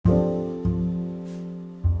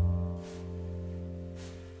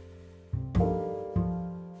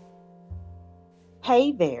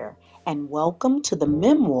Hey there, and welcome to the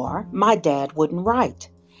memoir My Dad Wouldn't Write.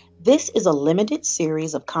 This is a limited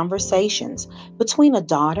series of conversations between a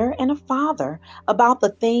daughter and a father about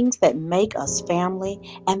the things that make us family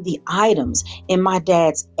and the items in my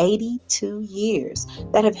dad's 82 years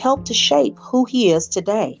that have helped to shape who he is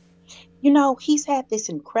today. He's had this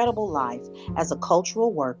incredible life as a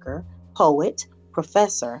cultural worker, poet,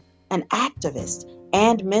 professor, an activist,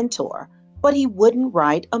 and mentor, but he wouldn't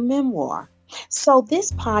write a memoir. So,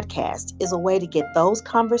 this podcast is a way to get those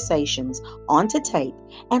conversations onto tape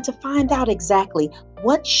and to find out exactly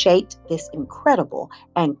what shaped this incredible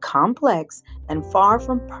and complex and far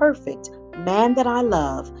from perfect man that I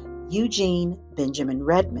love, Eugene Benjamin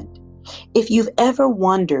Redmond. If you've ever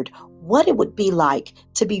wondered what it would be like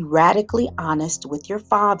to be radically honest with your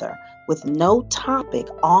father with no topic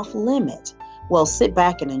off limit, well, sit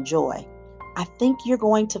back and enjoy. I think you're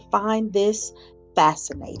going to find this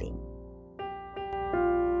fascinating.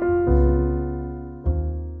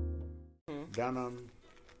 Dunham,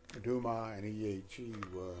 Duma, and EHE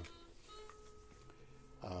were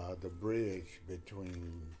the bridge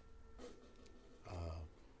between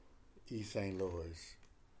East St. Louis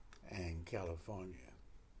and California.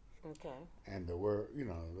 Okay. And the world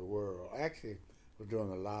actually was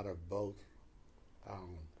doing a lot of both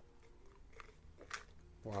um,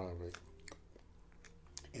 while I was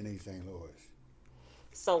in East St. Louis.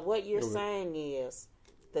 So what you're saying is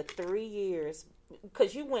the 3 years,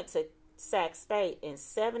 because you went to Sac State in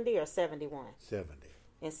 70 or 71? 70.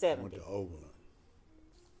 In I 70. went to Oberlin.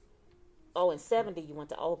 Oh, in 70 you went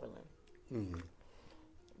to Oberlin. Mm-hmm.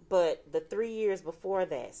 But the 3 years before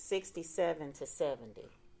that, 67 to 70,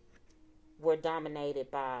 were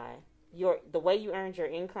dominated by the way you earned your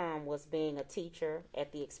income was being a teacher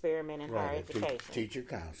at the Experiment in Higher Education. Teacher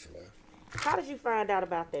counselor. How did you find out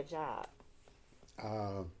about that job?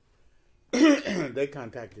 They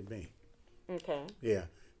contacted me. Okay. Yeah,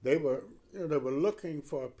 they were looking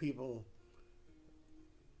for people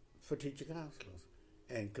for teacher counselors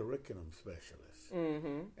and curriculum specialists,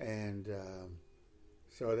 and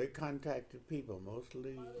so they contacted people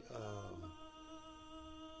mostly.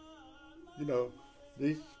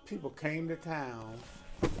 These people came to town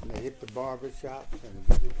and they hit the barber shops and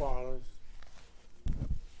beauty parlors.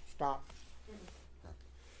 Stop.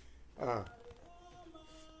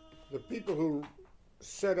 The people who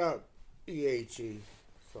set up EHE,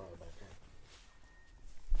 sorry about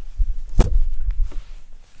that.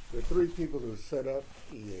 The three people who set up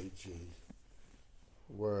EHE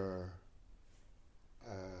were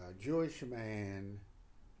a Jewish man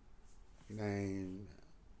named,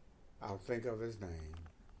 I'll think of his name,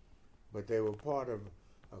 but they were part of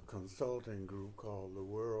a consulting group called the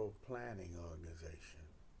World Planning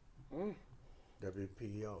Organization,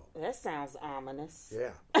 WPO. That sounds ominous.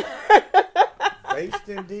 Yeah. Based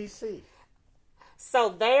in D.C. So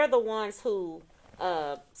they're the ones who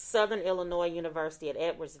Southern Illinois University at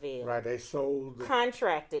Edwardsville Right, they sold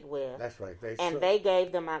contracted with. That's right. They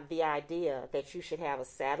gave them the idea that you should have a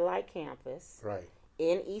satellite campus Right,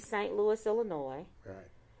 in East St. Louis, Illinois. right.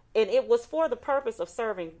 And it was for the purpose of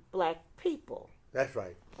serving black people. That's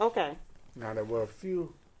right. Okay. Now, there were a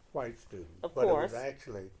few white students, Of but course. it was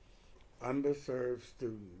actually underserved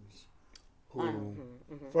students who,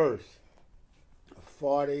 first,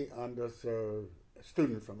 40 underserved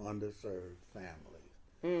students from underserved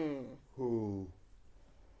families who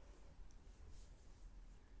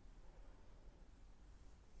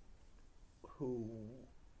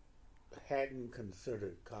hadn't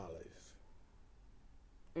considered college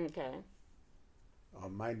Okay. or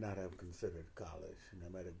might not have considered college. And they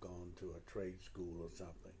might have gone to a trade school or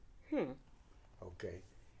something. Okay.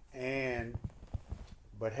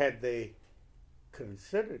 But had they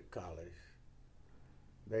considered college,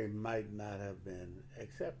 they might not have been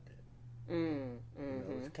accepted.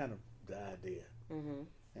 It's kind of the idea.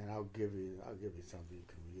 And I'll give you something you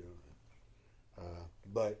can read on it.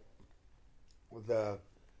 But the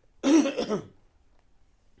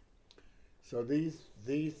so these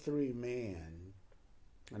three men,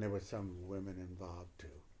 and there were some women involved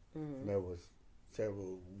too. There was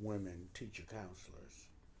several women teacher counselors,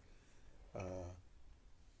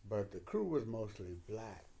 but the crew was mostly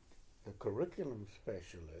black. The curriculum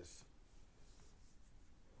specialists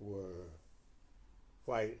were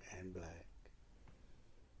white and black.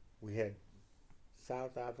 We had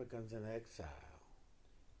South Africans in exile.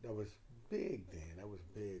 That was big then. That was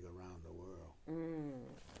big around the world.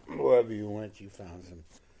 Wherever you went, you found some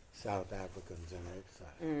South Africans in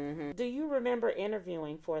exile. Do you remember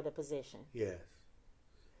interviewing for the position? Yes.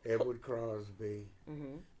 Edward Crosby,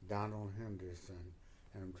 Donald Henderson,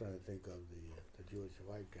 and I'm trying to think of the Jewish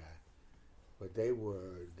white guy. but they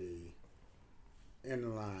were the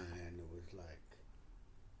in line. It was like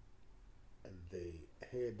the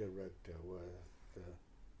head director was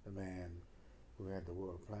the man who had the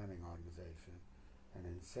World Planning Organization, and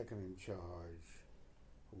then second in charge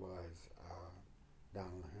was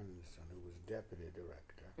Donald Henderson, who was deputy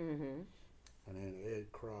director. Mm-hmm. And then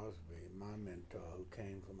Ed Crosby, my mentor, who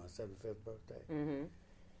came for my 75th birthday, Mm-hmm.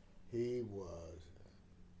 he was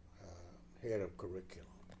head of curriculum.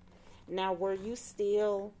 Now, were you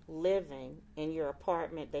still living in your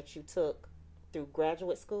apartment that you took through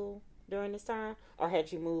graduate school during this time, or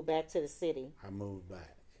had you moved back to the city? I moved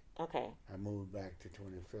back. Okay. I moved back to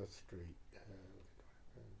 25th Street.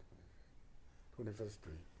 25th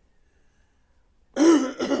Street.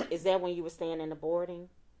 Is that when you were staying in the boarding?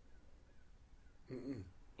 Mm-mm.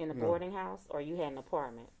 In the No. boarding house, or you had an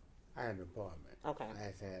apartment? I had an apartment. Okay.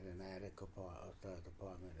 I had an attic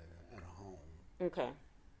apartment and a home. Okay.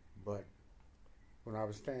 But when I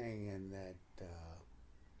was staying in that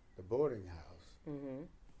the boarding house, Mm-hmm.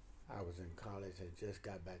 I was in college. I just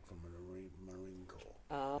got back from the Marine Corps.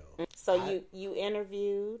 Oh. So you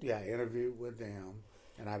interviewed. Yeah, I interviewed with them,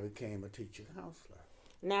 and I became a teacher counselor.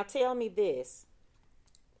 Now tell me this.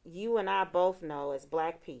 You and I both know as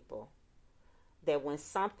black people that when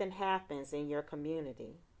something happens in your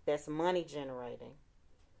community that's money generating,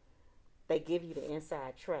 they give you the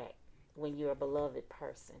inside track when you're a beloved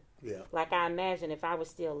person. Yeah. Like I imagine if I was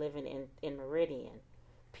still living in Meridian,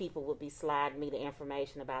 people would be sliding me the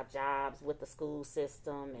information about jobs with the school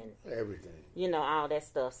system and Everything. all that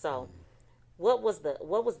stuff. So what was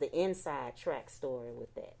the inside track story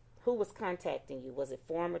with that? Who was contacting you? Was it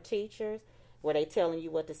former teachers? Were they telling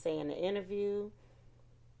you what to say in the interview?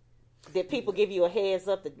 Did people give you a heads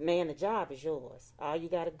up that, man, the job is yours. All you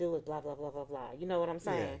got to do is blah, blah, blah, blah, blah. You know what I'm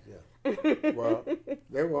saying? Yeah. Well,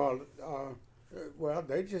 they were all,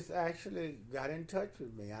 they just actually got in touch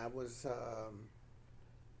with me. I was,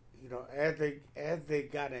 as they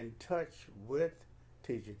got in touch with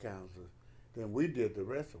teacher counselors, then we did the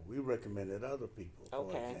rest of it. We recommended other people, for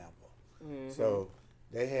example. Mm-hmm. So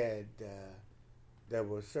they had, there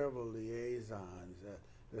were several liaisons.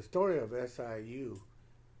 The story of SIU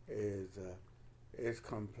is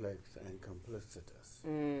complex and complicitous,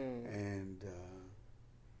 and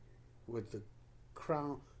with the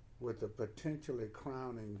potentially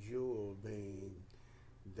crowning jewel being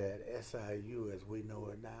that SIU, as we know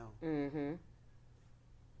it now,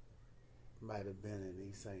 might have been in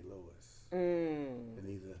East St. Louis, in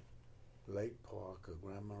either Lake Park or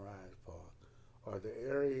Grand Mirage Park, or the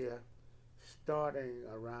area starting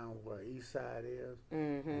around where East Side is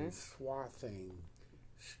and swathing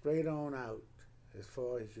straight on out as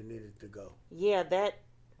far as you needed to go. Yeah,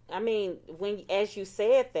 as you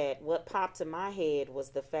said that, what popped in my head was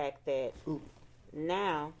the fact that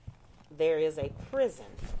now there is a prison.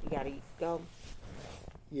 You got to go.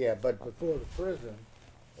 Yeah, but before the prison,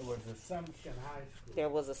 it was Assumption High School. There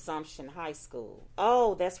was Assumption High School.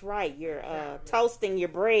 Oh, that's right. You're toasting your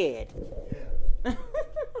bread. Yeah. I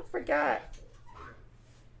forgot.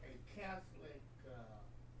 A Catholic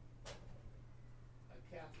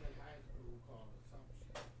high school called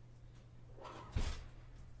Assumption.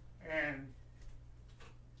 And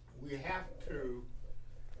we have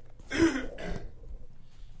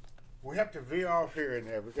to veer off here and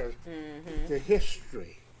there because the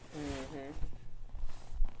history.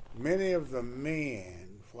 Many of the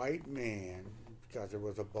men, white men, because it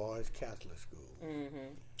was a boys' Catholic school.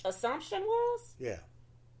 Assumption was? Yeah.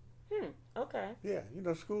 Okay. Yeah,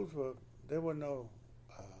 schools there were no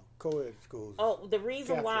co-ed schools. Oh, the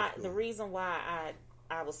reason Catholic why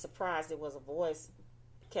I was surprised it was a boys'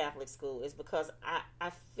 Catholic school is because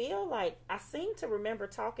I feel like I seem to remember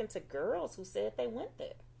talking to girls who said they went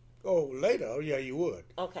there. Oh, later? Oh, yeah, you would.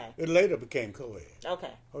 Okay. It later became co-ed.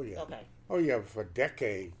 Okay. Oh, yeah. Okay. Oh, yeah, for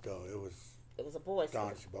decades, though, it was a boys'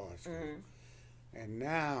 school. Boys' school. And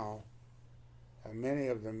now, many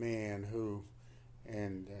of the men who,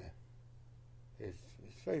 and it's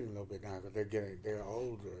fading a little bit now because they're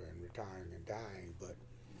older and retiring and dying, but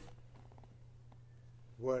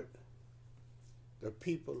what the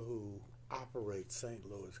people who operate St.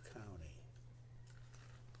 Louis County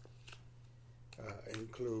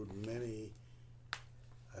include many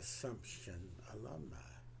Assumption alumni.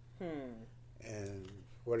 And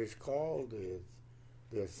what it's called is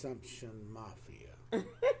the Assumption Mafia.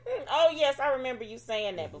 Oh, yes, I remember you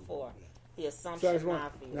saying that before. Yeah. The Assumption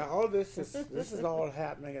Mafia. Now, all this is all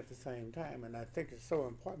happening at the same time, and I think it's so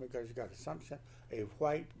important because you got Assumption, a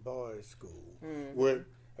white boys' school with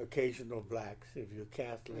occasional blacks. If you're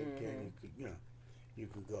Catholic, and you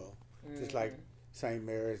could go. Just like St.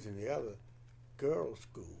 Mary's and the other girls'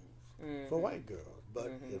 schools. for white girls.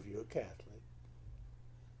 But if you're a Catholic,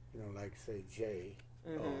 like say Jay,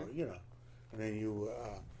 or and then you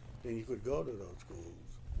could go to those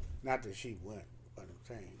schools. Not that she went, but I'm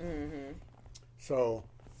saying. So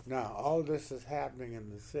now all this is happening in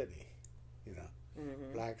the city.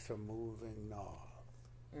 Blacks are moving north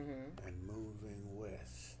and moving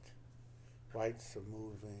west. Whites are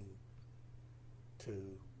moving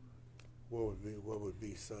to what would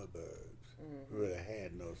be suburbs. Really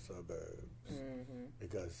had no suburbs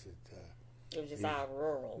because it was just all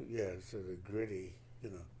rural. Yeah, so the gritty,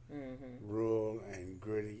 rural and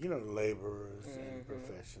gritty, laborers and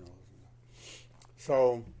professionals.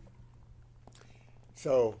 So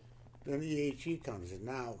then EHE comes in.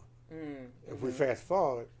 Now, if we fast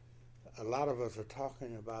forward, a lot of us are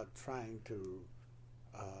talking about trying to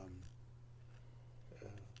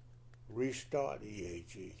restart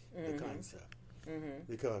EHE, the concept.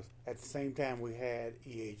 Because at the same time we had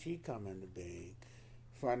EHE come into being,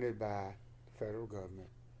 funded by the federal government,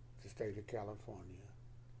 the state of California,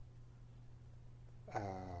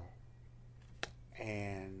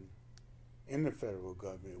 and in the federal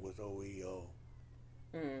government it was OEO,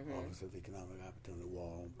 Office of Economic Opportunity,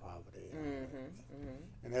 War on Poverty,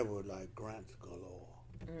 and there were like grants galore.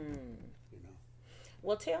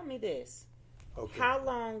 Well, tell me this. Okay. How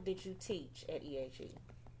long did you teach at EHE?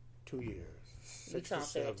 2 years. You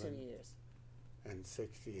taught there 2 years. And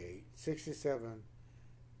 68. 67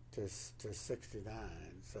 to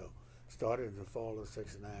 69. So started in the fall of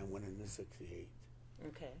 69, went into 68.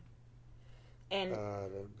 Okay. And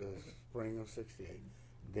the spring of 68.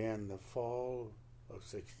 Then the fall of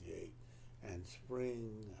 68 and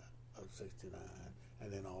spring of 69,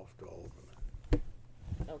 and then off to Oberlin.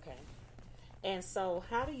 Okay. And so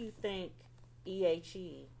how do you think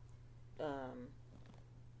EHE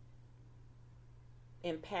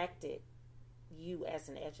impacted you as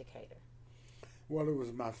an educator? Well, it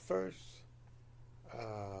was my first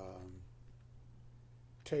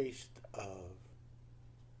taste of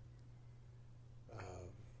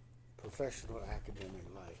professional academic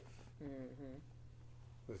life.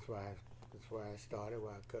 That's why I started,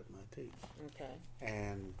 why I cut my teeth. Okay.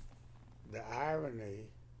 And the irony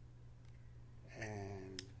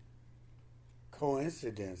and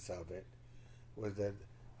coincidence of it was that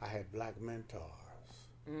I had black mentors.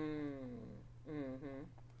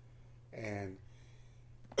 And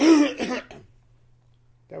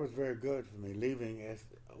that was very good for me, leaving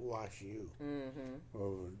WashU.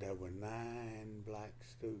 There were 9 black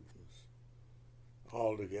students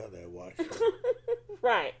all together at WashU.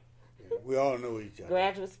 Right. Yeah, we all knew each other.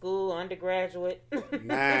 Graduate school, undergraduate. 9.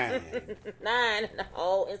 9 in the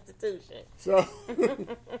whole institution. So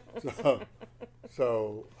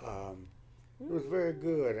it was very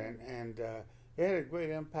good, and it had a great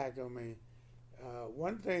impact on me.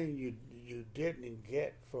 One thing you didn't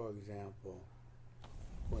get, for example,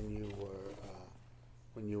 when you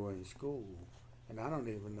were in school, and I don't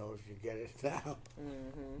even know if you get it now.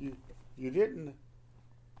 You didn't.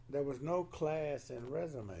 There was no class in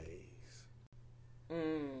resumes.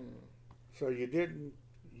 So you didn't.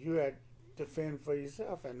 You had to fend for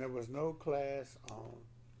yourself, and there was no class on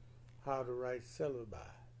how to write syllabi.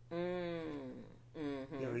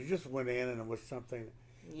 You just went in, and it was something.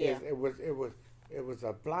 Yeah. It was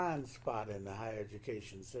a blind spot in the higher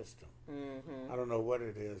education system. I don't know what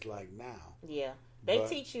it is like now. Yeah. They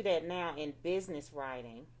teach you that now in business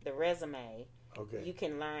writing, the resume. Okay. You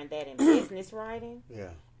can learn that in business writing.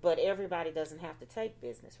 Yeah. But everybody doesn't have to take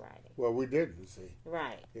business writing. Well, we didn't, see.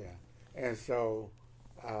 Right. Yeah. And so,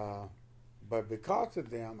 but because of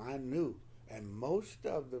them, I knew, and most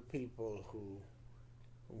of the people who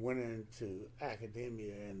went into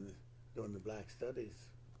academia and doing the Black Studies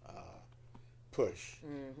push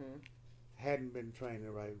hadn't been trained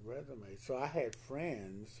to write resumes. So I had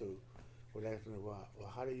friends who would ask me, well,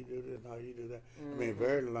 how do you do this? How do you do that? I mean,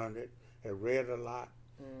 very learned, had read a lot,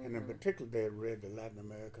 and in particular, they had read the Latin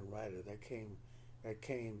American writers. That came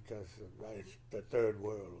because of the third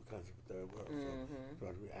world, because of the third world. So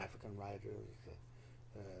African writers, the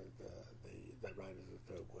writers of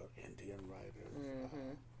the third world, Indian writers.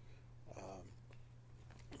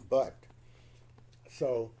 But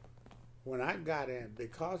so when I got in,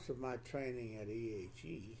 because of my training at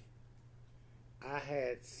EHE, I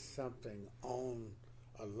had something on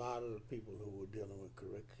a lot of the people who were dealing with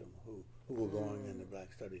curriculum, who were going into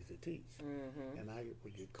Black Studies to teach. And I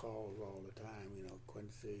would get calls all the time,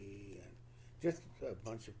 Quincy and just a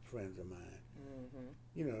bunch of friends of mine.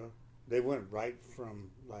 They went right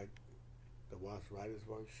from like the Watts Writers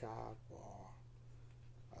Workshop or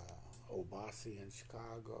Obasi in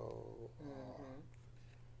Chicago or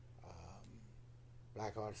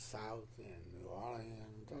Black Arts South in New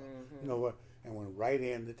Orleans, Mm-hmm. you know what, and went right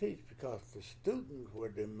in to teach because the students were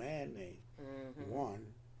demanding, one,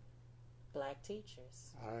 Black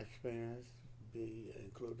teachers. our experience be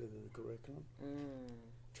included in the curriculum. Mm.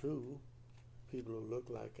 Two, people who look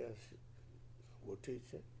like us will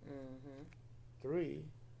teach it. Mm-hmm. Three,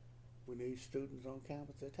 we need students on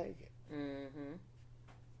campus to take it. Mm-hmm.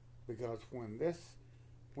 Because when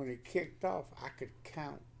it kicked off, I could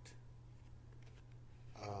count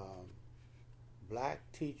black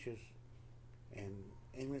teachers in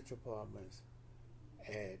English departments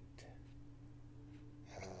at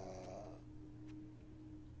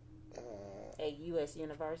At U.S.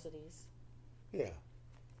 universities. yeah,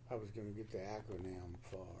 I was going to get the acronym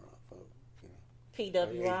for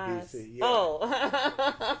PWIs. HBC, yeah. Oh,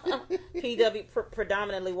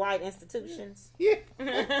 predominantly white institutions. Yeah.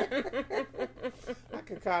 I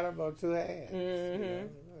could count them on two hands. Mm-hmm.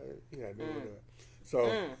 Yeah, they were there.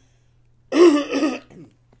 So,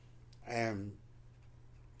 and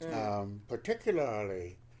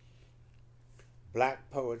particularly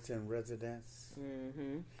black poets in residence,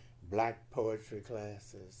 Mm-hmm. black poetry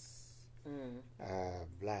classes, Mm.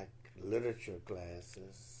 black literature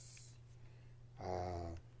classes,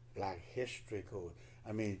 black history course.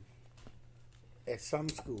 I mean, at some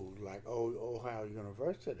schools like Ohio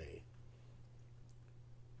University,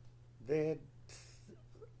 there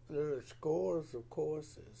are scores of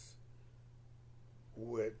courses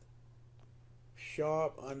with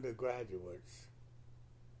sharp undergraduates,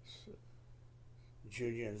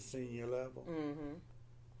 junior and senior level, Mm-hmm.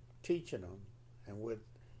 teaching them, and with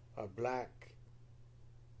a black,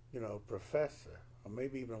 professor, or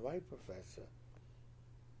maybe even a white professor,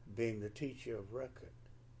 being the teacher of record.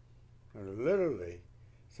 And literally,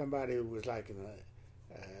 somebody who was like in a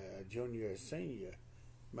junior or senior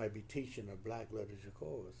might be teaching a black literature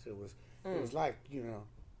course. It was like, it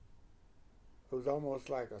was almost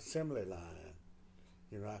like assembly line.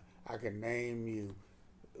 I can name you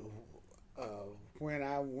when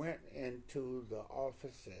I went into the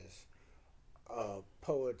offices of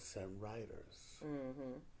poets and writers.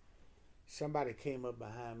 Mm-hmm. Somebody came up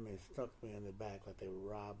behind me and stuck me in the back like they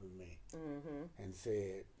were robbing me, Mm-hmm. and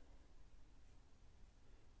said,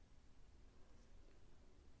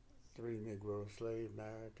 3 Negro slave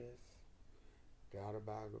narratives, the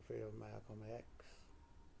autobiography of Malcolm X,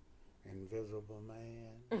 Invisible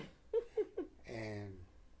Man, and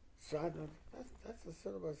so that's the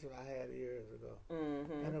syllabus that I had years ago,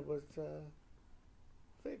 Mm-hmm. and it was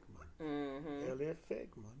Figman, Mm-hmm. Elliot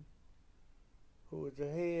Figman, who was the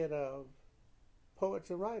head of Poets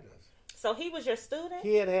and Writers. So he was your student?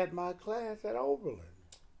 He had my class at Oberlin.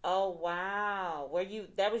 Oh, wow.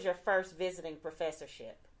 That was your first visiting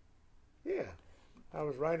professorship? Yeah, I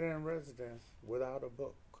was writer in residence without a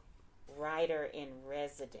book. Writer in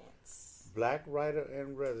residence. Black writer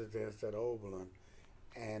in residence at Oberlin,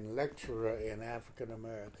 and lecturer in African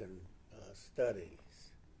American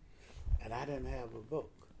studies. And I didn't have a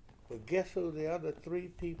book. But guess who the other 3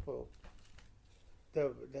 people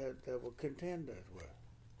that were contenders were?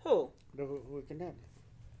 Who? That were contenders.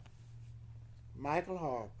 Michael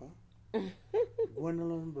Harper,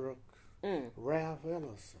 Gwendolyn Brooks, Ralph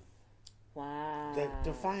Ellison. Wow.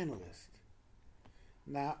 The finalist.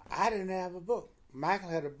 Now, I didn't have a book. Michael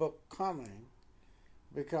had a book coming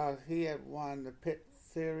because he had won the Pitt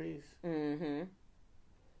series, Mm-hmm.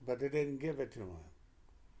 but they didn't give it to him.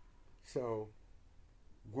 So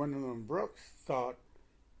Gwendolyn Brooks thought,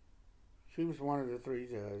 she was one of the 3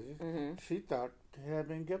 judges, Mm-hmm. she thought it had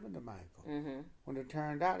been given to Michael. Mm-hmm. When it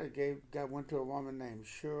turned out, it went to a woman named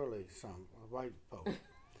Shirley, a white poet.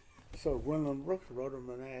 So Gwendolyn Brooks wrote him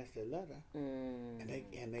a nasty letter, Mm-hmm.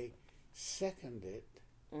 and they seconded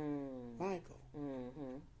Michael,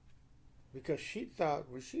 Mm-hmm. because she thought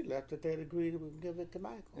when she left that they'd agreed to give it to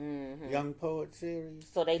Michael. Mm-hmm. Young Poet Series.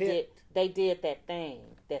 So they Pitt. did that thing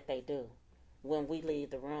that they do. When we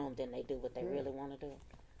leave the room, then they do what they really want to do.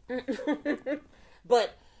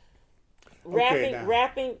 But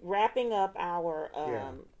wrapping up our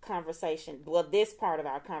conversation. Well, this part of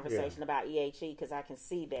our conversation about EHE, because I can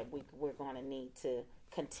see that we're going to need to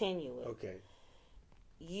continue it. Okay.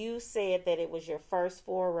 You said that it was your first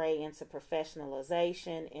foray into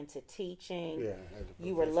professionalization, into teaching. Yeah.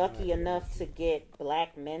 You were lucky enough to get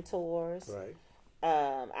black mentors. Right.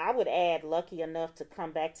 I would add lucky enough to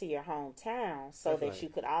come back to your hometown so That's that right. you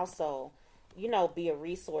could also, be a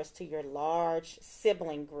resource to your large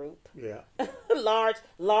sibling group. Yeah.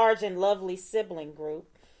 large and lovely sibling group.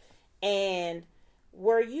 And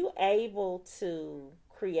were you able to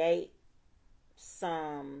create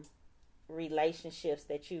some relationships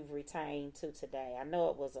that you've retained to today? I know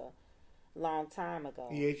it was long time ago.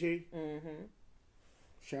 EHE? Mm-hmm.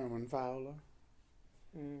 Sherman Fowler?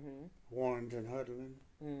 Mm-hmm. Warrington Hudlin?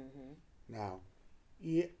 Mm-hmm. Now,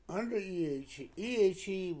 under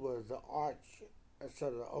EHE was the arch,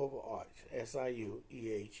 sort of the overarch, SIU,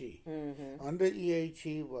 EHE. Mm-hmm. Under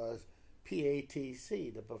EHE was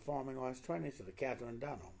PATC, the Performing Arts Training Center, Catherine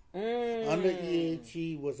Dunham. Under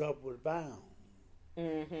EHE was Upward Bound,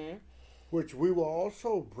 Mm-hmm. which we were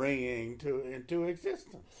also bringing into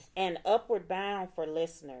existence. And Upward Bound, for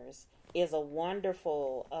listeners, is a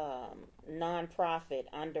wonderful nonprofit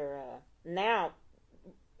under now.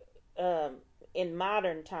 In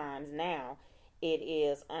modern times now, it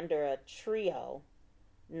is under a TRIO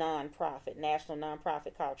nonprofit, national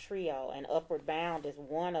nonprofit called TRIO, and Upward Bound is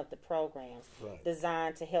one of the programs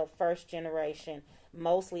designed to help first generation,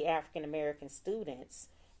 mostly African American students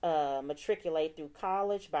matriculate through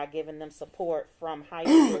college by giving them support from high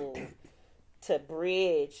school to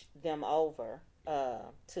bridge them over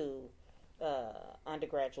to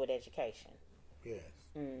undergraduate education. Yes.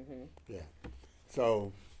 Mm-hmm. Yeah.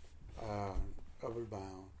 So, Upward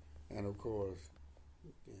Bound, and of course,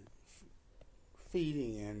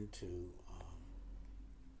 feeding into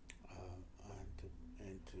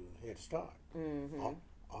Head Start. Mm-hmm.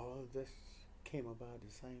 All of this came about at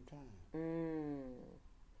the same time. Mm.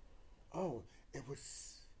 Oh, it was,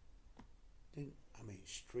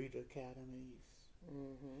 street academies,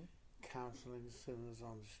 Mm-hmm. counseling centers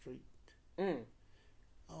on the street. Mm.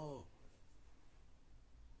 Oh,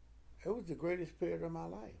 it was the greatest period of my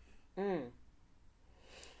life,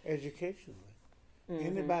 educationally. Mm-hmm.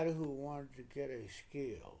 Anybody who wanted to get a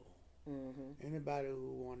skill, Mm-hmm. anybody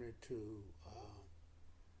who wanted to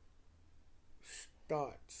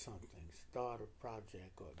start something, start a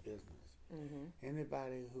project or a business, Mm-hmm.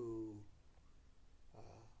 anybody who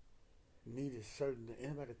needed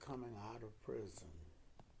anybody coming out of prison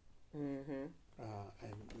Mm-hmm.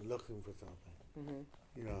 and looking for something,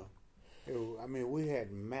 Mm-hmm. we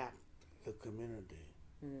had mapped the community,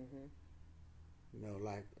 Mm-hmm.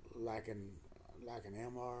 like an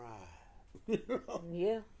MRI.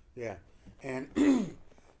 Yeah. Yeah, and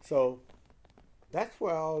so that's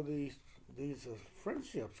where all these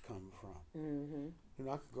friendships come from. Mm-hmm.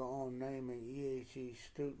 I could go on naming EHE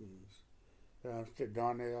students.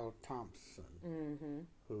 Darnell Thompson, Mm-hmm.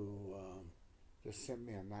 who just sent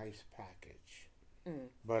me a nice package. Mm.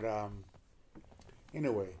 But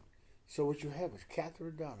anyway, so what you have is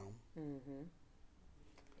Catherine Dunham, Mm-hmm.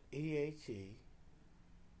 EHE,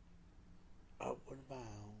 Upward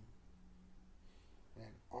Bound,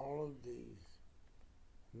 and all of these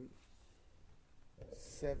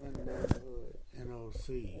 7 neighborhood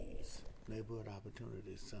NOCs, Neighborhood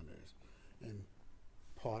Opportunity Centers, in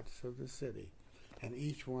parts of the city, and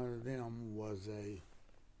each one of them was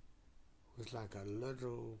like a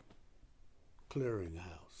little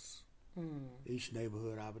clearinghouse. Each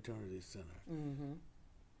Neighborhood Opportunity Center, Mm-hmm.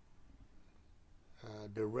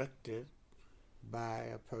 directed by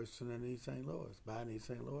a person in East St. Louis, by an East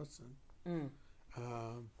St. Louisan.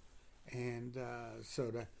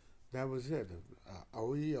 So that was it.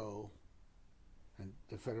 OEO, and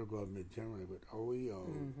the federal government generally, but OEO,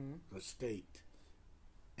 Mm-hmm. the state,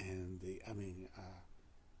 and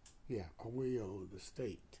OEO, the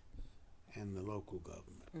state, and the local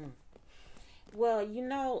government. Well,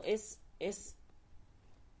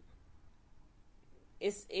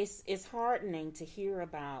 it's heartening to hear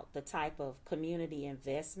about the type of community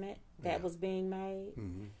investment that was being made.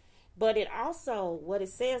 Mm-hmm. But it also, what it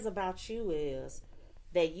says about you is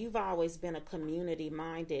that you've always been a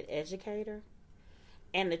community-minded educator.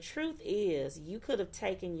 And the truth is, you could have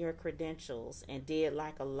taken your credentials and did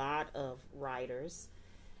like a lot of writers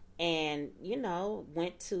and,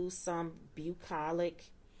 went to some bucolic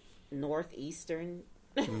Northeastern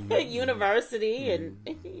university and,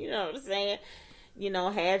 you know what I'm saying,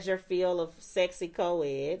 had your fill of sexy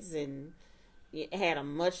co-eds and had a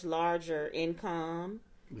much larger income.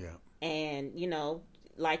 Yeah. And,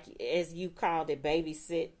 like as you called it,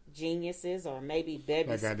 babysit geniuses, or maybe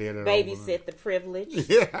babysit the privileged.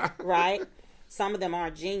 Yeah. Right? Some of them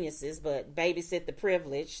aren't geniuses, but babysit the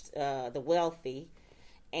privileged, the wealthy.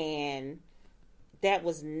 And that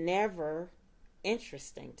was never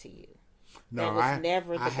interesting to you. No, that was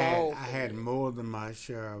never the goal. I had more than my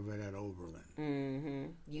share of it at Oberlin. Mm-hmm.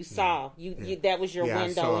 You saw you that was your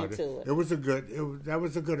window into it. It was that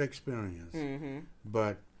was a good experience. Mm-hmm.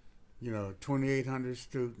 But 2,800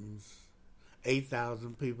 students,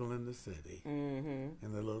 8,000 people in the city, in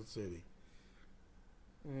the little city.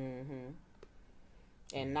 Mm-hmm.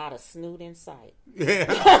 And not a snoot in sight. Yeah.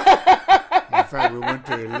 fact, we went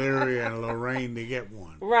to Elyria and Lorraine to get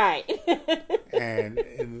one. Right. And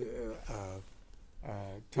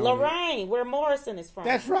Tony, Lorraine, where Morrison is from.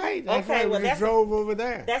 That's right. That's Okay, right. well, We that's drove over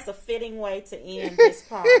there. That's a fitting way to end this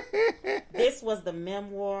part. This was the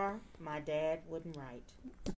memoir My Dad Wouldn't Write.